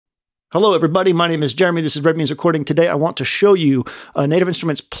Hello everybody, my name is Jeremy, this is Red Means Recording. Today I want to show you Native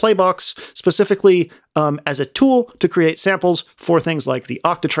Instruments Playbox, specifically as a tool to create samples for things like the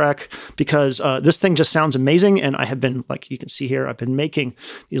Octatrack, because this thing just sounds amazing, and I have been, like you can see here, I've been making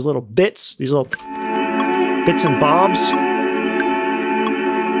these little bits, bits and bobs.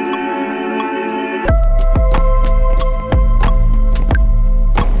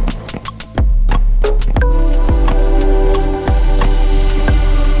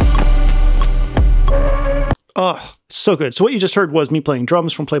 Oh, so good. So what you just heard was me playing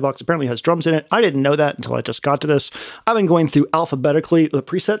drums from Playbox. Apparently it has drums in it. I didn't know that until I just got to this. I've been going through alphabetically the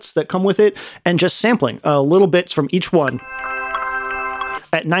presets that come with it and just sampling little bits from each one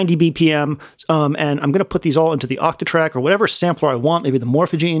at 90 BPM. And I'm going to put these all into the Octatrack or whatever sampler I want, maybe the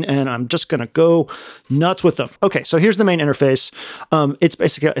Morphogene, and I'm just going to go nuts with them. Okay, so here's the main interface. It's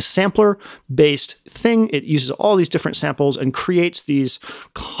basically a sampler-based thing. It uses all these different samples and creates these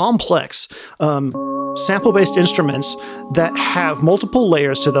complex sample-based instruments that have multiple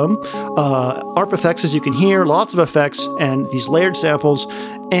layers to them, ARP effects, as you can hear, lots of effects, and these layered samples,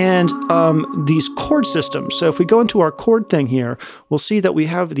 and these chord systems. So if we go into our chord thing here, we'll see that we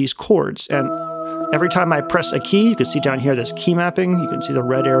have these chords, and every time I press a key, you can see down here this key mapping. You can see the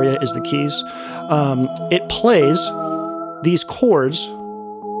red area is the keys. It plays these chords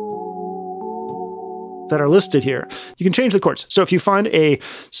that are listed here. You can change the chords. So if you find a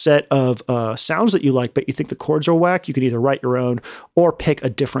set of sounds that you like, but you think the chords are whack, you can either write your own or pick a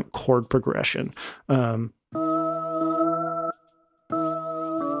different chord progression. So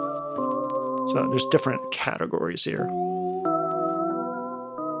there's different categories here.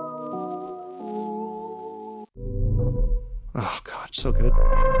 Oh God, so good.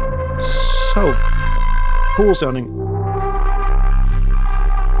 So cool sounding.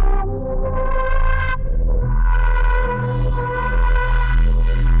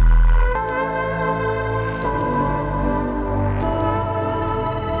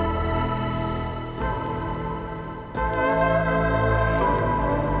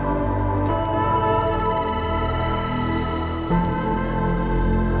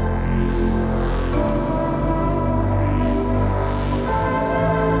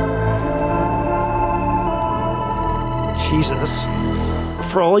 Jesus.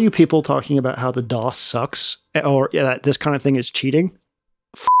 For all you people talking about how the DAW sucks, or that this kind of thing is cheating,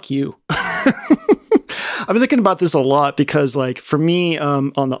 fuck you. I've been thinking about this a lot because, like, for me,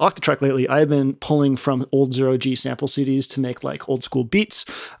 on the Octatrack lately, I've been pulling from old 0G sample CDs to make, like, old school beats.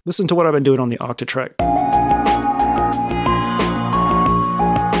 Listen to what I've been doing on the Octatrack.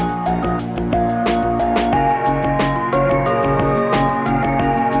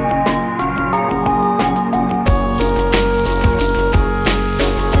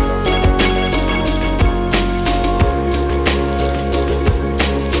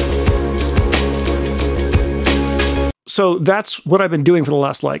 So that's what I've been doing for the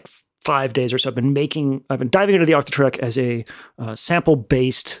last like 5 days or so. I've been diving into the Octatrack as a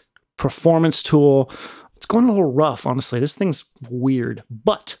sample-based performance tool. It's going a little rough, honestly. This thing's weird,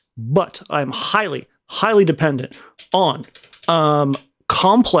 but I'm highly dependent on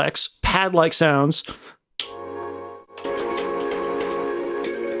complex pad-like sounds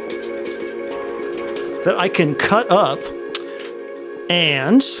that I can cut up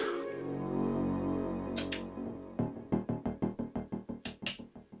and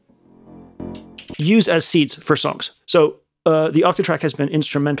use as seeds for songs. So the Octatrack has been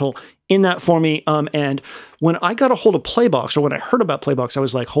instrumental in that for me. And when I got a hold of Playbox, or when I heard about Playbox, I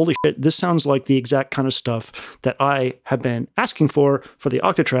was like, holy shit, this sounds like the exact kind of stuff that I have been asking for the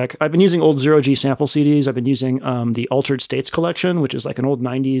Octatrack. I've been using old 0G sample CDs. I've been using the Altered States collection, which is like an old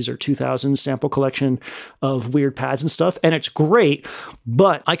 90s or 2000s sample collection of weird pads and stuff. And it's great,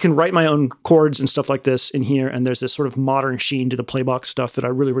 but I can write my own chords and stuff like this in here. And there's this sort of modern sheen to the Playbox stuff that I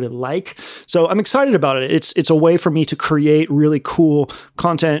really like. So I'm excited about it. It's a way for me to create really cool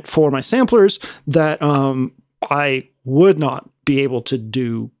content for my samplers that I would not be able to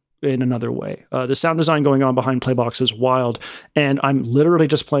do in another way. The sound design going on behind Playbox is wild, and I'm literally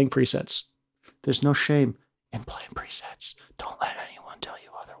just playing presets. There's no shame in playing presets. Don't let anyone tell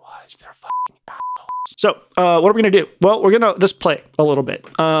you otherwise. They're fucking assholes. So what are we going to do? Well, we're going to just play a little bit.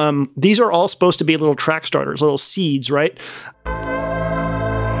 These are all supposed to be little track starters, little seeds, right?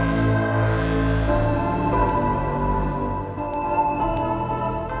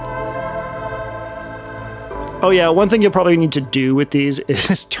 Oh yeah, one thing you'll probably need to do with these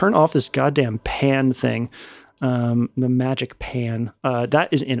is turn off this goddamn pan thing. The magic pan. That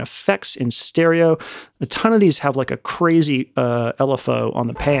is in effects in stereo. A ton of these have like a crazy LFO on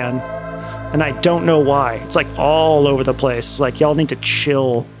the pan. And I don't know why. It's like all over the place. It's like, y'all need to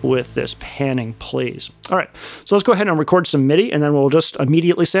chill with this panning, please. All right, so let's go ahead and record some MIDI, and then we'll just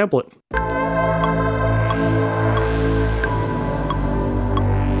immediately sample it.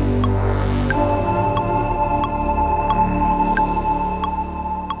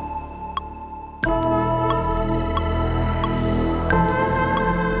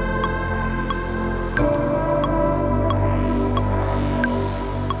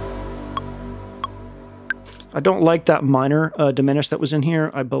 I don't like that minor diminish that was in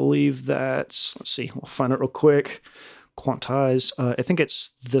here. I believe that's, let's see, we'll find it real quick. Quantize, I think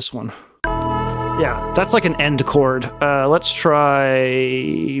it's this one. Yeah, that's like an end chord. Let's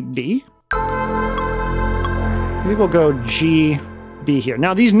try B. Maybe we'll go G, B here.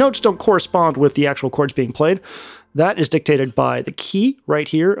 Now these notes don't correspond with the actual chords being played. That is dictated by the key right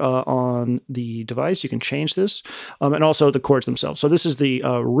here on the device. You can change this, and also the chords themselves. So this is the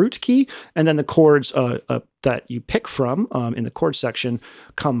root key, and then the chords that you pick from in the chord section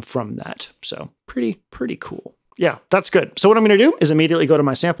come from that. So pretty cool. Yeah, that's good. So what I'm going to do is immediately go to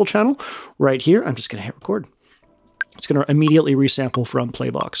my sample channel right here. I'm just going to hit record. It's going to immediately resample from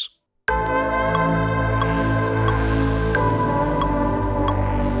Playbox.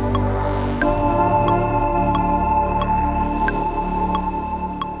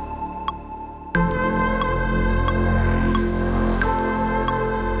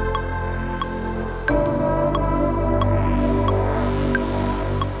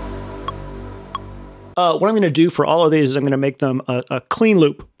 What I'm going to do for all of these is I'm going to make them a clean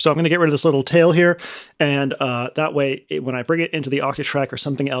loop. So I'm going to get rid of this little tail here. And that way, when I bring it into the Octatrack or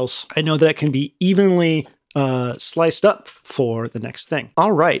something else, I know that it can be evenly sliced up for the next thing.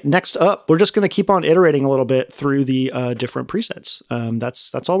 All right, next up, we're just going to keep on iterating a little bit through the different presets.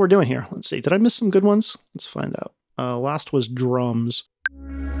 That's all we're doing here. Let's see. Did I miss some good ones? Let's find out. Last was drums.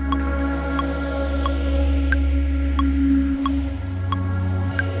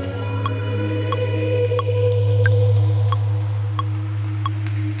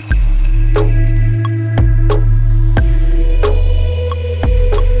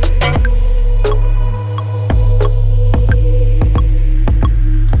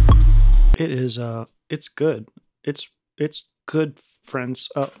 It is, it's good. It's good, friends.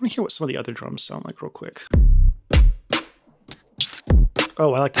 Let me hear what some of the other drums sound like real quick.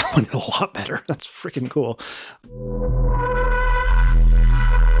 Oh, I like that one a lot better. That's freaking cool.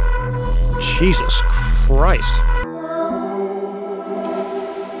 Jesus Christ.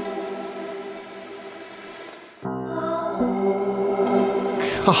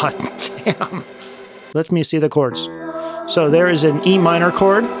 God damn. Let me see the chords. So there is an E minor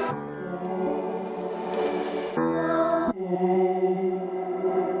chord.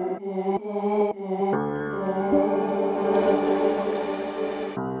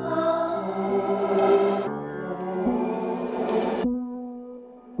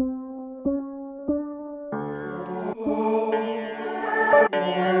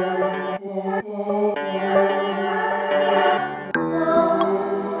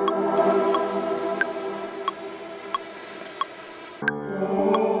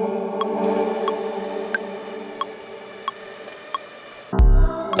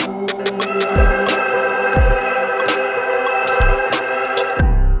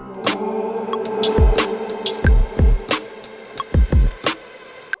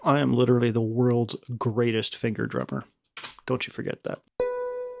 I am literally the world's greatest finger drummer. Don't you forget that.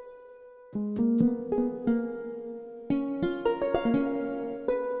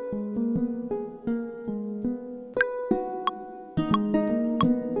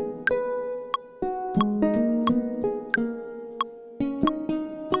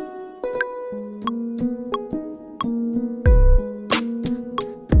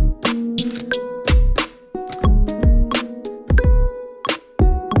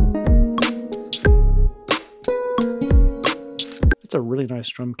 It's a really nice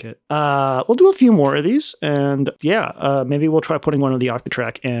drum kit. We'll do a few more of these, and yeah, maybe we'll try putting one on the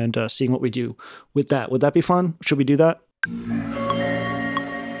Octatrack and seeing what we do with that. Would that be fun? Should we do that?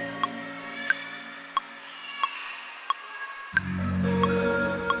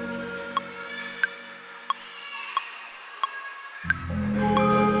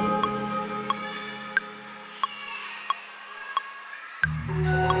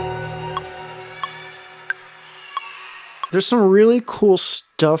 There's some really cool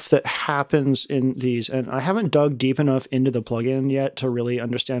stuff that happens in these, and I haven't dug deep enough into the plugin yet to really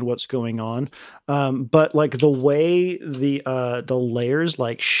understand what's going on. But like the way the layers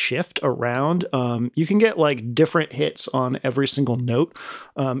like shift around, you can get like different hits on every single note,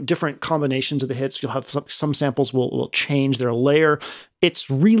 different combinations of the hits. You'll have some samples will change their layer. It's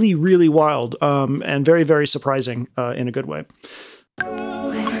really, really wild, and very, very surprising in a good way.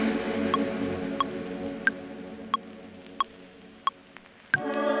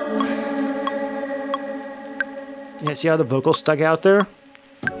 Yeah, see how the vocals stuck out there?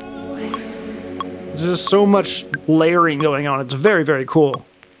 There's just so much layering going on. It's very, very cool.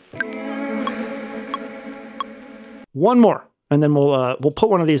 One more, and then we'll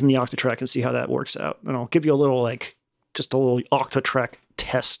put one of these in the Octatrack and see how that works out. And I'll give you a little just a little Octatrack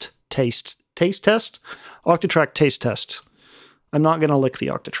taste test. Octatrack taste test. I'm not gonna lick the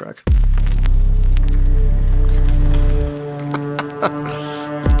Octatrack.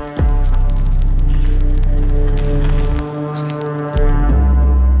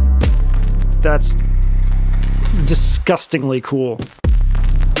 That's disgustingly cool.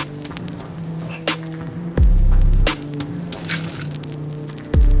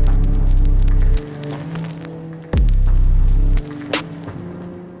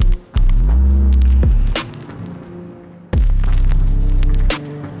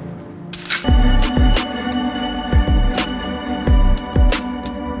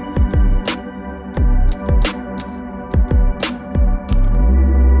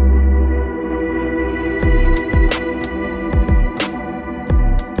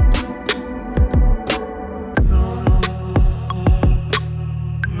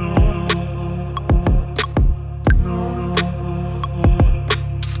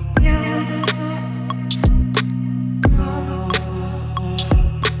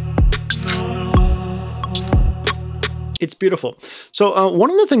 It's beautiful. So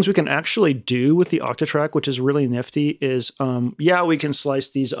one of the things we can actually do with the Octatrack, which is really nifty, is, yeah, we can slice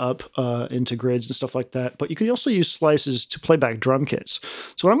these up into grids and stuff like that, but you can also use slices to play back drum kits.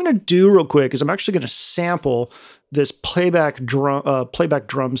 So what I'm going to do real quick is I'm actually going to sample this playback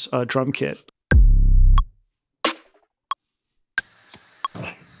drums drum kit.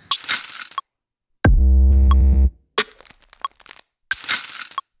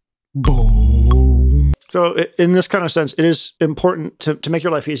 Boom. So in this kind of sense, it is important to make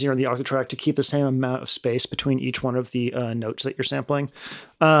your life easier on the Octatrack to keep the same amount of space between each one of the notes that you're sampling,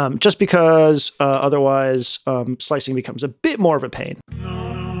 just because otherwise slicing becomes a bit more of a pain.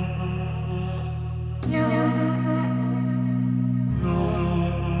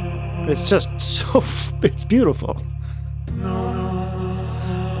 It's just it's beautiful.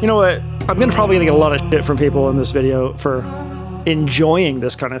 You know what? I'm probably gonna get a lot of shit from people in this video for enjoying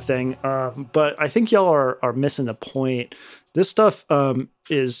this kind of thing, but I think y'all are missing the point. This stuff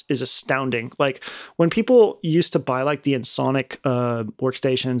is astounding. Like when people used to buy like the Ensoniq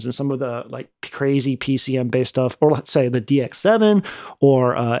workstations and some of the like crazy PCM based stuff, or let's say the DX7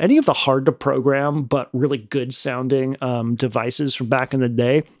 or any of the hard to program but really good sounding devices from back in the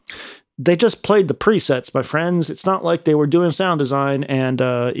day, they just played the presets, my friends. It's not like they were doing sound design. And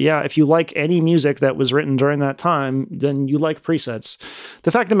yeah, if you like any music that was written during that time, then you like presets.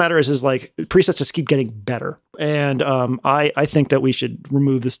 The fact of the matter is like presets just keep getting better. And I think that we should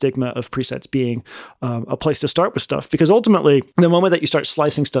remove the stigma of presets being a place to start with stuff, because ultimately the moment that you start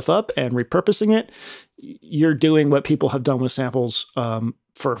slicing stuff up and repurposing it, you're doing what people have done with samples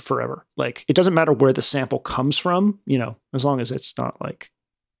for forever. Like it doesn't matter where the sample comes from, you know, as long as it's not like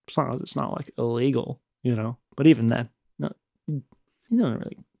illegal, you know, but even then, no, you don't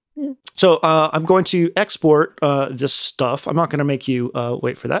really. Yeah. So I'm going to export this stuff. I'm not going to make you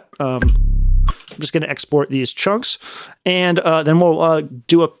wait for that. I'm just going to export these chunks, and then we'll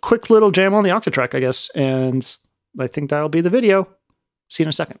do a quick little jam on the Octatrack, I guess. And I think that'll be the video. See you in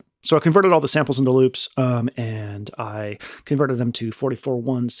a second. So I converted all the samples into loops, and I converted them to 44.1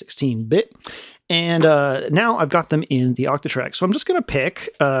 16-bit. And now I've got them in the Octatrack. So I'm just going to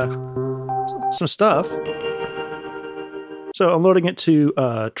pick some stuff. So I'm loading it to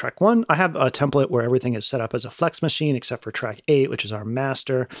track 1. I have a template where everything is set up as a flex machine except for track 8, which is our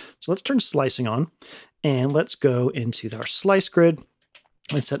master. So let's turn slicing on, and let's go into our slice grid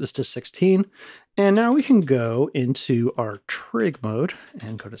and set this to 16. And now we can go into our trig mode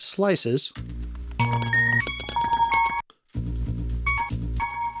and go to slices.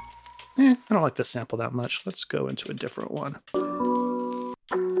 I don't like this sample that much. Let's go into a different one.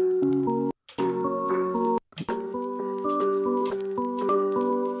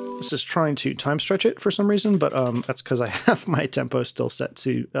 This is trying to time stretch it for some reason, but that's because I have my tempo still set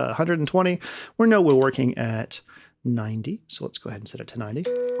to 120. We're working at 90. So let's go ahead and set it to 90.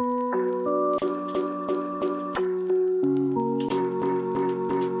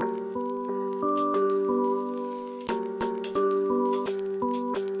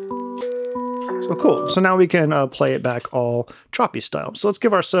 So cool. So now we can play it back all choppy style. So let's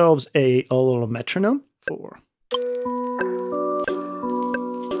give ourselves a little metronome. 4.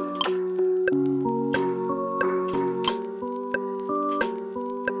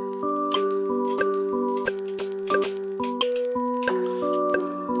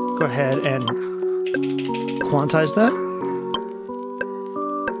 Go ahead and quantize that.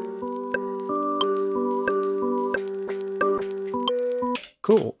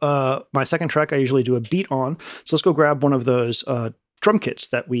 Cool. My second track I usually do a beat on. So let's go grab one of those drum kits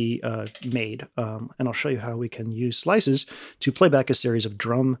that we made, and I'll show you how we can use slices to play back a series of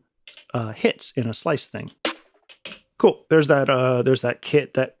drum hits in a slice thing. Cool. There's that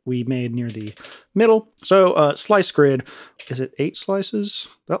kit that we made near the middle. So slice grid, is it 8 slices?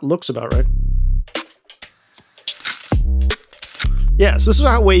 That looks about right. Yeah, so this is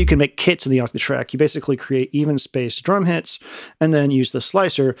a way you can make kits in the Octatrack. You basically create even spaced drum hits and then use the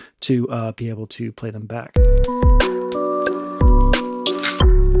slicer to be able to play them back.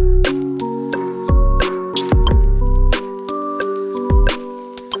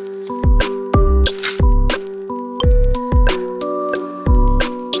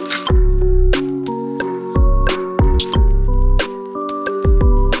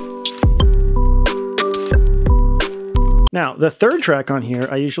 Now, the third track on here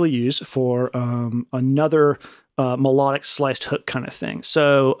I usually use for another melodic sliced hook kind of thing.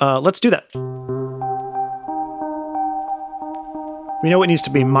 So let's do that. We know it needs to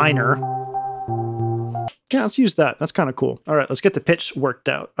be minor. Yeah, let's use that. That's kind of cool. All right, let's get the pitch worked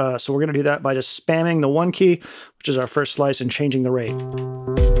out. So we're going to do that by just spamming the 1 key, which is our first slice, and changing the rate.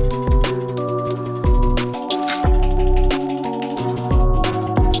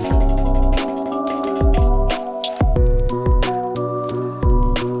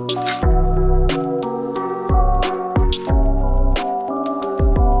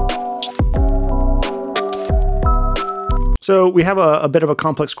 So we have a bit of a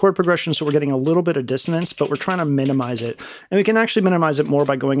complex chord progression, so we're getting a little bit of dissonance, but we're trying to minimize it. And we can actually minimize it more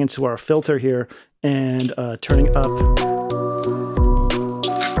by going into our filter here and turning up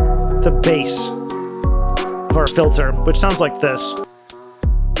the bass of our filter, which sounds like this.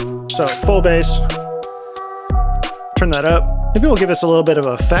 So full bass, turn that up. Maybe we'll give us a little bit of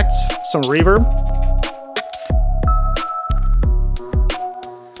effect, some reverb.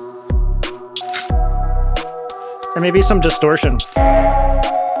 And maybe some distortion. I've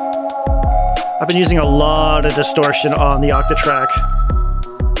been using a lot of distortion on the Octatrack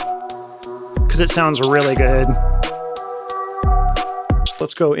because it sounds really good.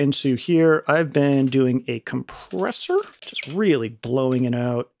 Let's go into here. I've been doing a compressor, just really blowing it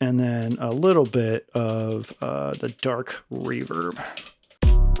out, and then a little bit of the dark reverb.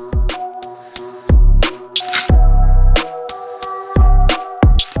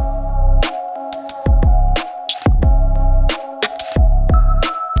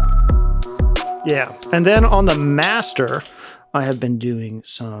 Yeah, and then on the master, I have been doing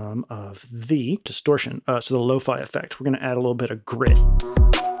some of the distortion, so the lo-fi effect. We're going to add a little bit of grit.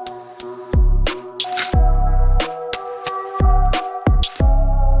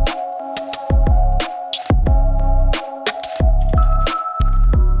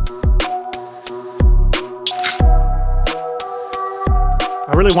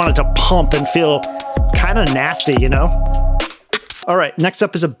 I really want it to pump and feel kind of nasty, you know? All right, next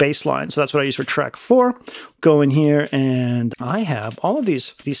up is a bass line. So that's what I use for track 4. Go in here and I have all of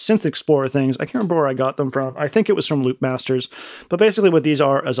these Synth Explorer things. I can't remember where I got them from. I think it was from Loop Masters. But basically what these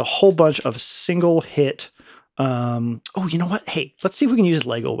are is a whole bunch of single hit. Oh, you know what? Hey, let's see if we can use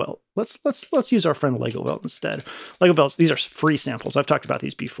Lego Welt. Let's use our friend Lego Welt instead. Lego Welts, these are free samples. I've talked about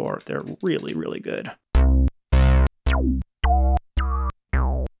these before. They're really, really good.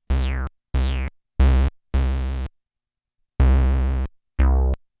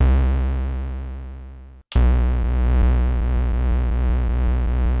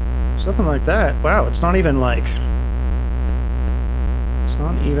 Something like that. Wow, it's not even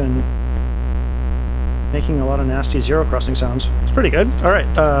making a lot of nasty zero crossing sounds. It's pretty good. All right,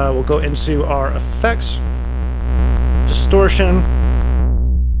 we'll go into our effects. Distortion.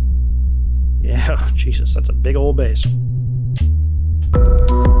 Yeah, Jesus, that's a big old bass.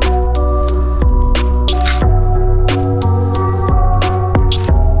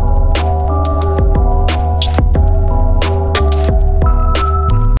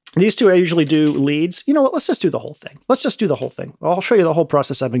 These two I usually do leads. You know what? Let's just do the whole thing. Let's just do the whole thing. I'll show you the whole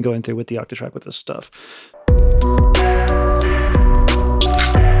process I've been going through with the Octatrack with this stuff.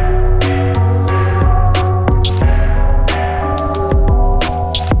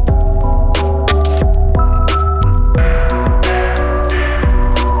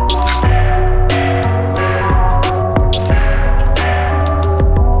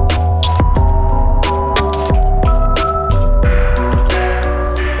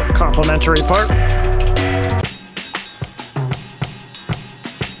 battery part.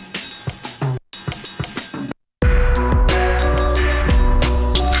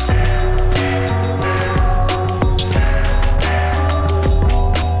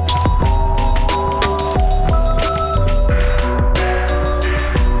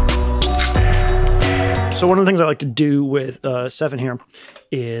 So one of the things I like to do with 7 here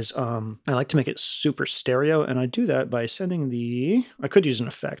is I like to make it super stereo, and I do that by sending the, I could use an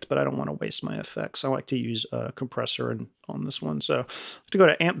effect, but I don't want to waste my effects. I like to use a compressor on this one. So I have to go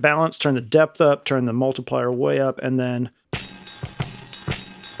to amp balance, turn the depth up, turn the multiplier way up, and then,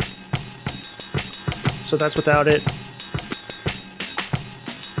 so that's without it.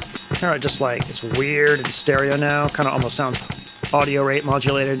 All right, just like, it's weird and stereo now, kind of almost sounds audio rate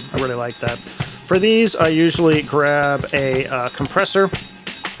modulated. I really like that. For these, I usually grab a compressor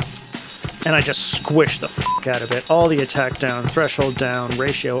and I just squish the fuck out of it. All the attack down, threshold down,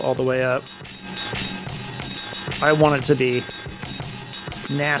 ratio all the way up. I want it to be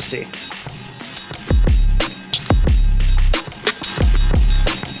nasty.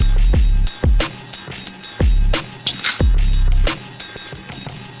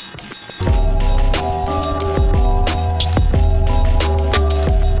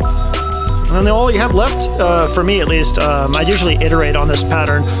 And then all you have left, for me at least, I usually iterate on this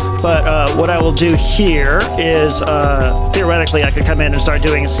pattern, but what I will do here is, theoretically, I could come in and start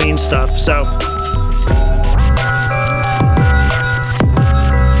doing scene stuff, so.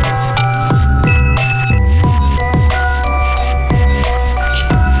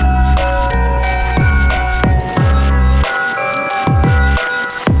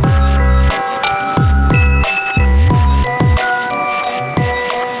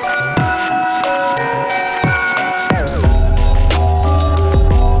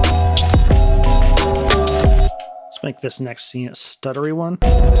 Make this next scene a stuttery one.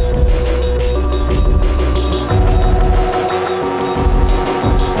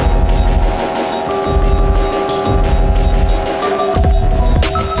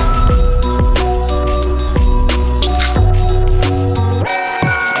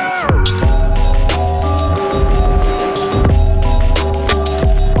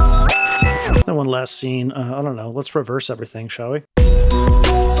 Then one last scene. I don't know. Let's reverse everything, shall we?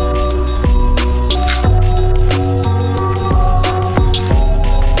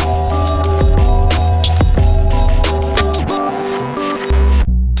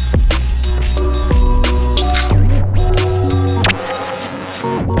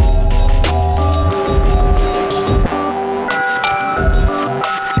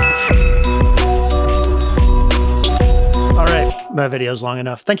 That video is long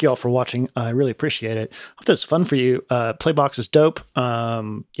enough. Thank you all for watching. I really appreciate it. Hope this was fun for you. Playbox is dope.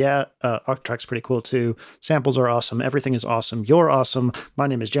 Yeah, Octatrack's pretty cool too. Samples are awesome. Everything is awesome. You're awesome. My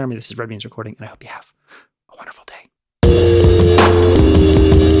name is Jeremy. This is Red Beans Recording, and I hope you have a wonderful day.